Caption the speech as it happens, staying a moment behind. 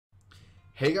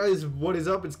Hey guys, what is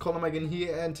up? It's CallOfMyGun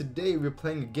here, and today we're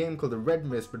playing a game called the Red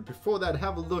Mist. But before that,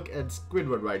 have a look at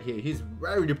Squidward right here. He's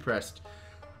very depressed.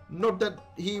 Not that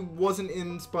he wasn't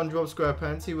in Spongebob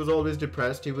SquarePants, he was always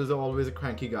depressed, he was always a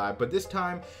cranky guy. But this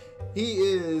time, he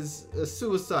is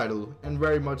suicidal, and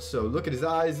very much so. Look at his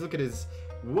eyes, look at his...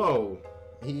 Whoa!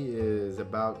 He is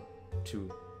about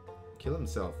to kill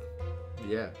himself.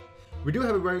 Yeah. We do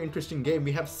have a very interesting game.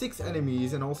 We have 6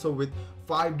 enemies and also with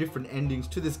 5 different endings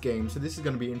to this game, so this is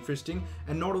going to be interesting.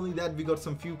 And not only that, we got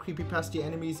some few creepypasta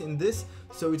enemies in this,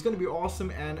 so it's going to be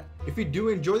awesome. And if you do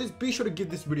enjoy this, be sure to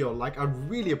give this video a like. I'd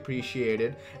really appreciate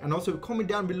it. And also comment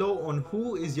down below on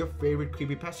who is your favorite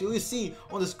creepypasta. You'll see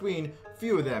on the screen a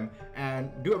few of them,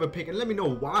 and do have a pick and let me know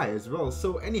why as well.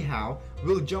 So anyhow,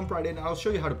 we'll jump right in. I'll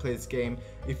show you how to play this game.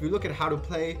 If you look at how to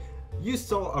play, you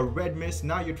saw a red mist,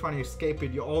 now you're trying to escape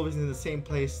it. You're always in the same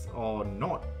place or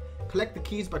not. Collect the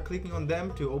keys by clicking on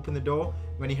them to open the door.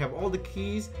 When you have all the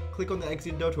keys, click on the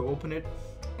exit door to open it.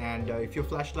 And if your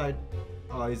flashlight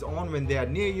is on when they are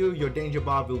near you, your danger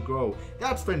bar will grow.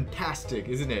 That's fantastic,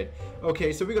 isn't it?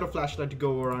 Okay, so we got a flashlight to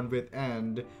go around with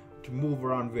and to move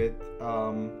around with.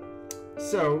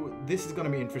 So this is gonna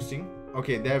be interesting.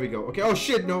 Okay, there we go. Okay, oh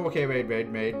shit, no. Okay,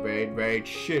 wait,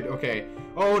 shit. Okay,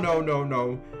 oh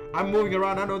no. I'm moving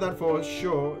around, I know that for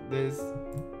sure. There's...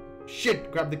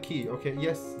 Shit, grab the key. Okay,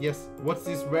 yes. What's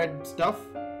this red stuff?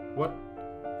 What?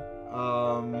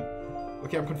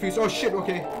 Okay, I'm confused. Oh shit,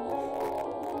 okay.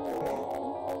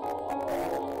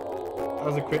 That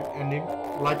was a quick ending.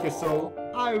 Like your soul.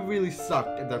 I really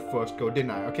sucked at that first go,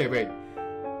 didn't I? Okay, wait.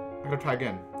 I gotta try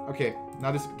again. Okay,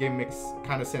 now this game makes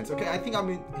kind of sense. Okay, I think I'm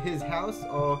in his house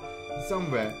or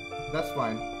somewhere. That's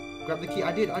fine. Grab the key.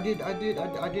 I did grab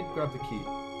the key.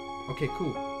 Okay,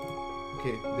 cool.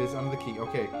 Okay, there's another key.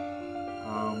 Okay.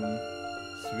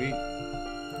 Sweet.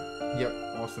 Yep,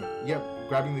 awesome. Yep,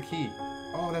 grabbing the key.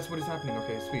 Oh, that's what is happening.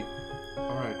 Okay, sweet.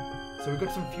 Alright. So we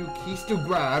got some few keys to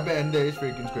grab, and there's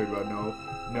freaking Squidward. No,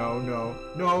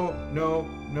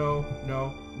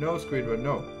 Squidward.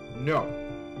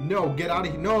 No, get out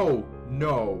of here.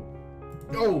 No.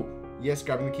 Yes,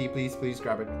 grabbing the key, please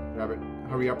grab it.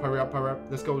 Hurry up.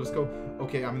 Let's go.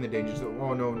 Okay, I'm in the danger zone.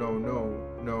 Oh,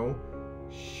 no.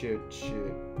 Shit.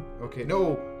 Okay,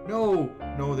 no,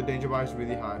 the danger bar is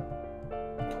really high.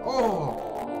 Oh!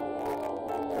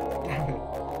 Damn it.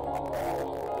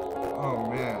 Oh,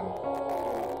 man.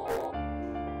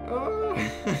 Oh.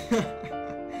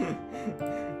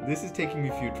 This is taking me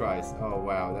a few tries. Oh,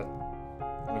 wow.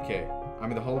 Okay,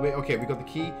 I'm in the hallway. Okay, we got the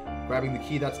key. Grabbing the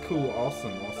key, that's cool.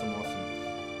 Awesome.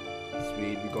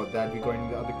 Sweet, we got that. We're going to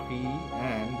the other key,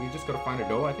 and we just gotta find a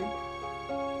door, I think.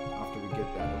 After we get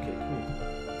that. Okay, cool.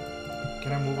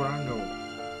 Can I move around? No.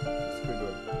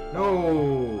 Squidward.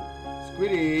 No!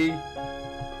 Squiddy,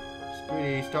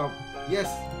 stop. Yes!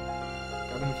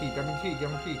 Grab the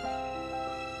key.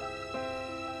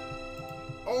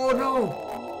 Oh no!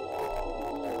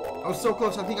 I was so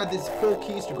close. I think I did 4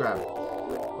 keys to grab.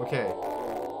 Okay.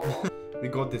 We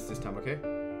got this time, okay?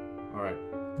 Alright.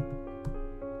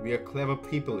 We are clever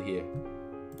people here.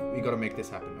 We gotta make this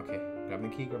happen, okay? Grab the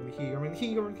key.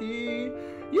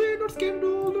 Yeah, not scared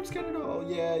at all.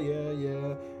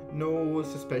 Yeah. No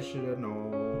suspicion at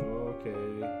all. Okay.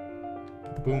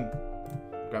 Boom.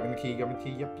 Grabbing the key.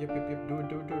 Yep. Do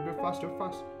it fast.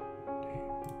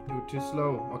 Damn. Do it too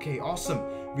slow. Okay, awesome.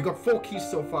 We got 4 keys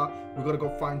so far. We gotta go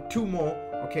find 2 more.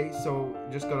 Okay, so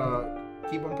just gotta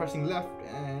keep on pressing left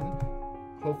and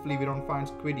hopefully we don't find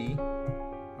Squiddy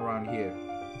around here.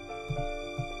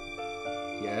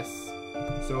 Yes.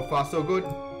 So far, so good.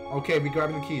 Okay, we're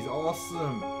grabbing the keys.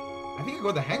 Awesome. I think I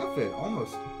got the hang of it.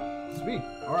 Almost. Sweet.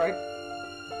 Alright.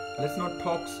 Let's not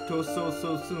talk so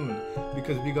soon.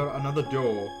 Because we got another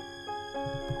door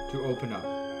to open up.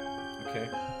 Okay.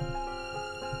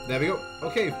 There we go.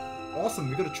 Okay. Awesome.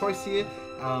 We got a choice here.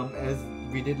 As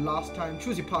we did last time.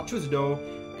 Choose your part. Choose a door.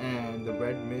 And the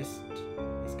red mist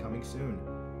is coming soon.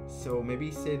 So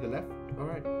maybe say the left.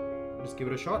 Alright. Just give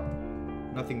it a shot.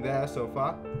 Nothing there so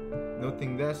far.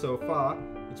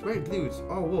 It's red glues.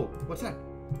 Oh, whoa. What's that?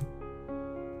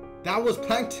 That was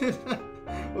plankton.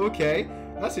 Okay.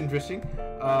 That's interesting.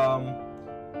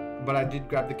 But I did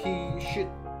grab the key. Shit.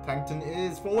 Plankton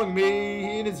is following me.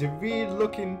 He is a weird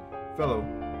looking fellow.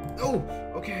 Oh,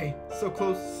 okay. So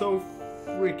close. So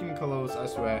freaking close, I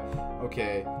swear.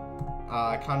 Okay.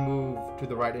 I can't move to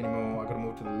the right anymore. I gotta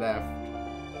move to the left.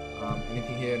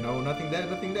 Anything here? No, nothing there.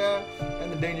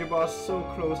 And the danger bar is so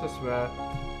close, I swear.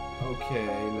 Okay,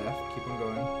 left. Keep on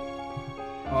going.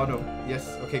 Oh no.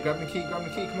 Yes. Okay, grab the key.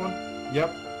 Come on. Yep.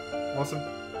 Awesome.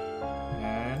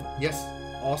 And yes.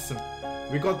 Awesome.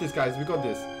 We got this, guys.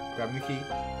 Grabbing the key.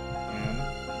 And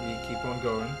we keep on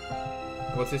going.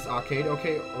 What's this? Arcade?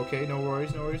 Okay, okay, no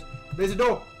worries, no worries. There's a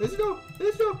door! There's a door!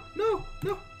 There's a door! No!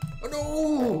 No! Oh no!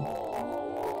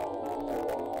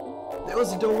 There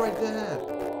was a door right there!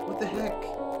 What the heck?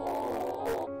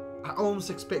 I almost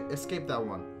escaped that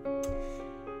one.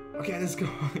 Okay, let's go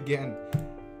again.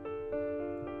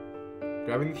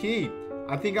 Grabbing the key.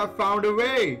 I think I found a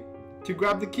way to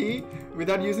grab the key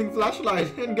without using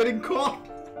flashlight and getting caught.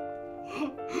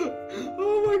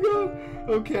 Oh my god.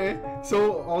 Okay,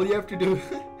 so all you have to do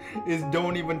is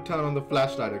don't even turn on the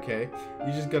flashlight, okay?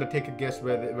 You just gotta take a guess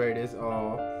where it is,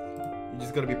 or you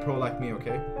just gotta be pro like me,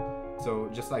 okay? So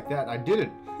just like that, I did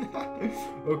it.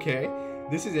 Okay,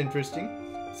 this is interesting.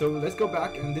 So let's go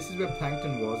back, and this is where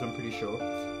Plankton was, I'm pretty sure.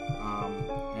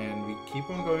 And we keep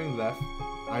on going left.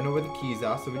 I know where the keys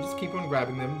are, so we just keep on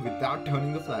grabbing them without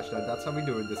turning the flashlight. That's how we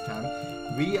do it this time.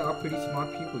 We are pretty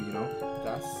smart people, you know.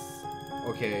 That's...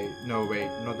 Okay, no, wait,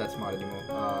 not that smart anymore.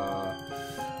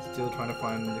 Still trying to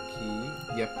find the key.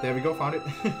 Yep, there we go, found it.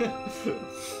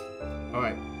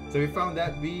 Alright, so we found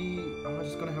that. We are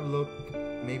just gonna have a look.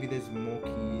 Maybe there's more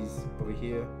keys over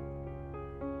here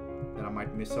that I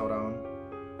might miss out on,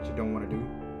 which I don't want to do.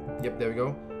 Yep, there we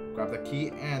go. Grab that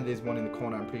key, and there's one in the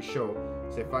corner, I'm pretty sure.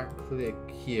 So if I click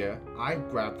here, I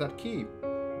grab that key.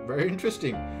 Very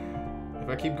interesting. If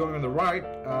I keep going on the right,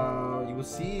 you will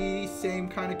see same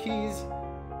kind of keys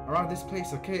around this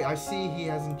place. Okay, I see he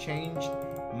hasn't changed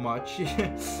much.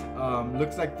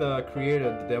 Looks like the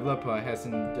creator, the developer,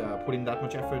 hasn't put in that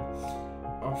much effort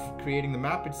of creating the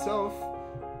map itself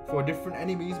for different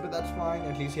enemies, but that's fine.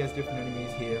 At least he has different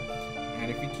enemies here. And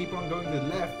if we keep on going to the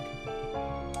left,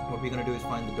 what we're gonna do is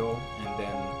find the door, and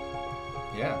then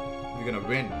yeah, we're gonna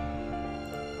win.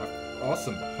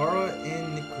 Awesome. Horror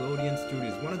in Nickelodeon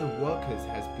Studios. One of the workers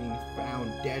has been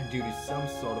found dead due to some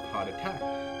sort of heart attack.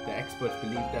 The experts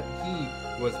believe that he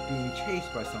was being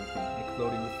chased by something.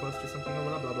 Nickelodeon refers to something,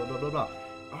 blah blah blah blah blah blah.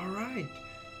 Alright.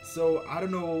 So I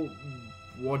don't know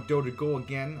what door to go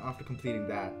again after completing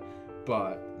that,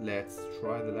 but let's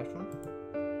try the left one.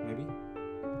 Maybe.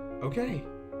 Okay.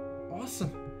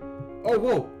 Awesome. Oh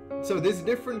whoa. So there's a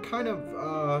different kind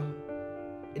of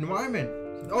environment.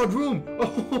 Oh, room!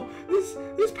 Oh,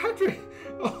 this Patrick!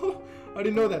 Oh, I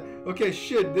didn't know that. Okay,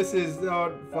 shit, this is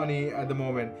not funny at the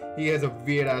moment. He has a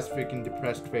weird-ass freaking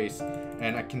depressed face,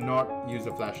 and I cannot use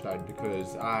a flashlight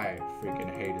because I freaking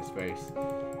hate his face.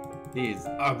 He is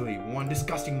ugly. One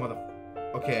disgusting mother...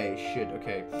 Okay, shit,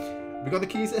 okay. We got the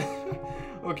keys.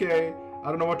 Okay, I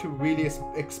don't know what to really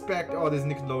expect. Oh, there's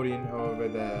Nickelodeon over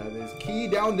there. There's key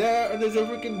down there, and there's a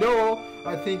freaking door,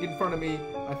 I think, in front of me.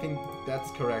 I think that's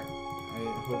correct. I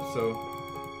hope so.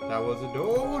 That was a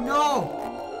door. Oh no!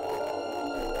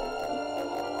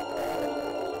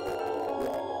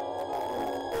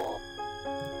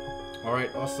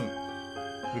 Alright, awesome.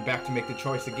 We're back to make the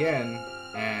choice again,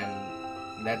 and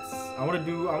I want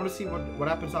to see what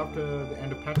happens after the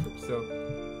end of Patrick. So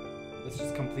let's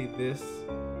just complete this.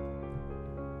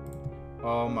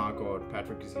 Oh my god,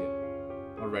 Patrick is here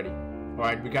already.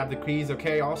 Alright, we got the keys.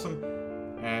 Okay, awesome.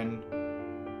 And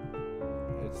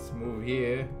let's move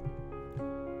here.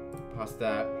 Past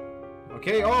that.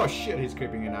 Okay, oh shit, he's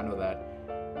creeping in, I know that.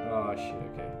 Oh shit,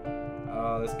 okay.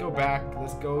 Let's go back.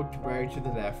 Let's go right to the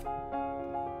left.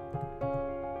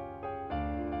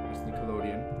 There's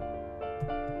Nickelodeon.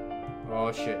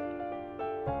 Oh shit.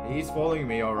 He's following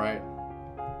me, alright.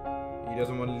 He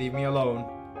doesn't want to leave me alone.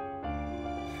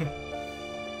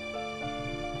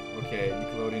 Okay,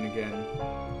 Nickelodeon again.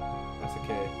 That's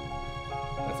okay.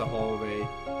 That's a hallway.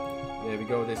 There we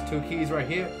go. There's two keys right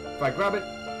here. If I grab it,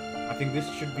 I think this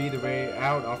should be the way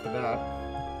out after that.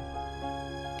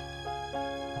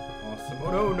 Awesome.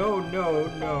 Oh no, no, no,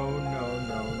 no, no,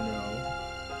 no, no.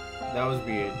 That was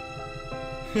weird.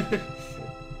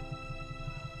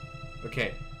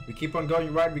 Okay. We keep on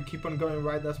going right. We keep on going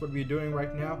right. That's what we're doing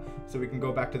right now. So we can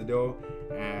go back to the door.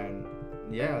 And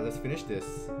yeah, let's finish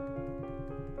this.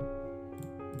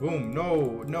 Boom.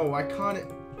 No, no, I can't.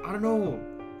 I don't know.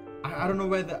 I don't know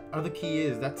where the other key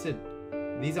is. That's it.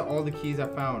 These are all the keys I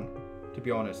found, to be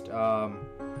honest.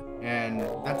 And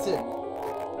that's it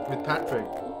with Patrick.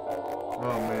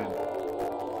 Oh man.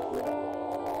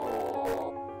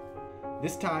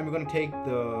 This time we're gonna take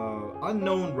the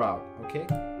unknown route. Okay.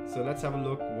 So let's have a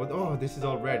look. What? Oh, this is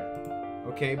all red.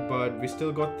 Okay, but we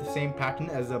still got the same pattern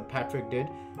as Patrick did.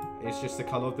 It's just the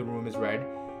color of the room is red.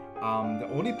 The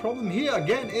only problem here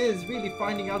again is really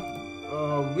finding out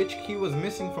which key was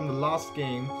missing from the last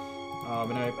game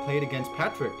when I played against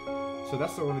Patrick. So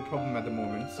that's the only problem at the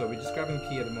moment. So we're just grabbing the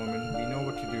key at the moment. We know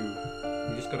what to do.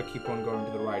 We just gotta keep on going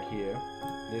to the right here.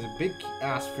 There's a big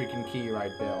ass freaking key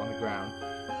right there on the ground.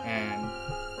 And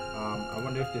I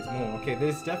wonder if there's more. Okay,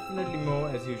 there's definitely more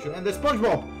as usual. And there's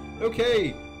SpongeBob!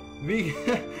 Okay! We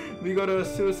we got a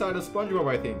suicidal SpongeBob,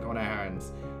 I think, on our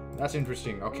hands. That's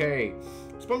interesting. Okay.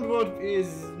 SpongeBob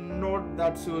is not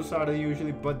that suicidal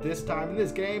usually, but this time in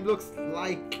this game looks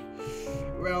like...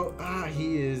 Well,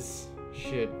 he is.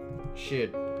 Shit.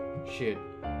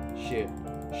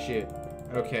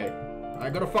 Okay. I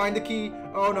gotta find the key.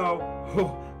 Oh no.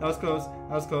 Oh, that was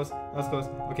close.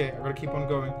 Okay, I gotta keep on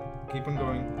going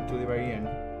until the very end.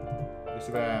 This is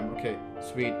where I am. Okay,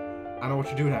 sweet. I know what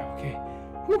to do now. Okay.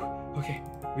 Whew. Okay.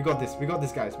 We got this,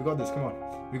 guys. We got this. Come on.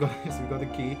 We got this. We got the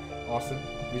key. Awesome.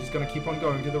 We're just gonna keep on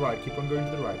going to the right.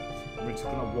 We're just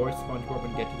gonna avoid SpongeBob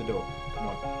and get to the door. Come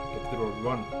on. Get to the door.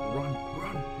 Run.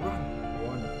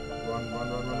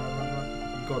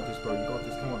 You got this, bro. You got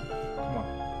this. Come on.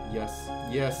 Yes.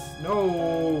 No.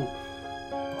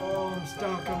 Oh, I'm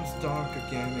stuck.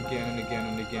 Again.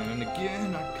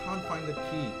 I can't find the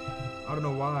key. I don't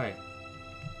know why.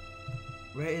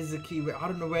 Where is the key? I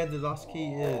don't know where the last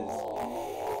key is.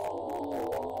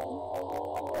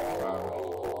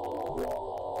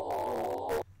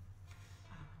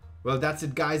 Well, that's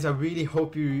it, guys. I really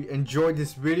hope you enjoyed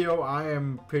this video. I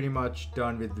am pretty much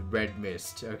done with the red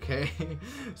mist, okay?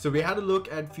 So we had a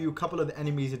look at couple of the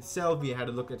enemies itself. We had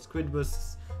a look at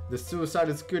Squidward, the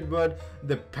suicidal Squidward,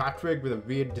 the Patrick with a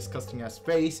weird, disgusting ass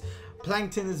face,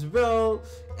 Plankton as well,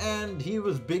 and he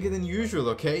was bigger than usual,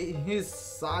 okay? His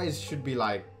size should be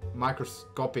like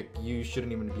microscopic. You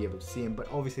shouldn't even be able to see him, but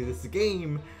obviously this is a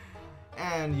game,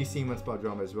 and you see him on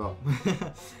SpongeBob as well.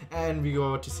 And we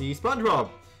got to see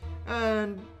SpongeBob.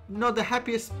 And not the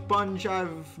happiest sponge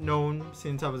I've known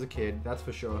since I was a kid, that's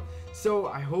for sure. So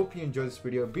I hope you enjoyed this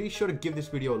video. Be sure to give this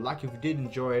video a like if you did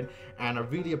enjoy it, and I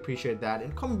really appreciate that.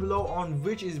 And comment below on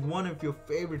which is one of your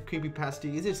favorite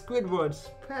creepypasta. Is it Squidward,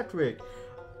 Patrick,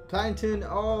 Plankton,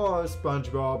 or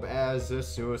SpongeBob as the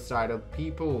suicidal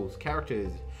people's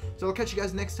characters? So I'll catch you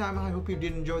guys next time. I hope you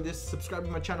did enjoy this. Subscribe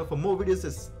to my channel for more videos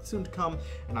that's soon to come,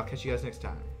 and I'll catch you guys next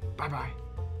time. Bye bye.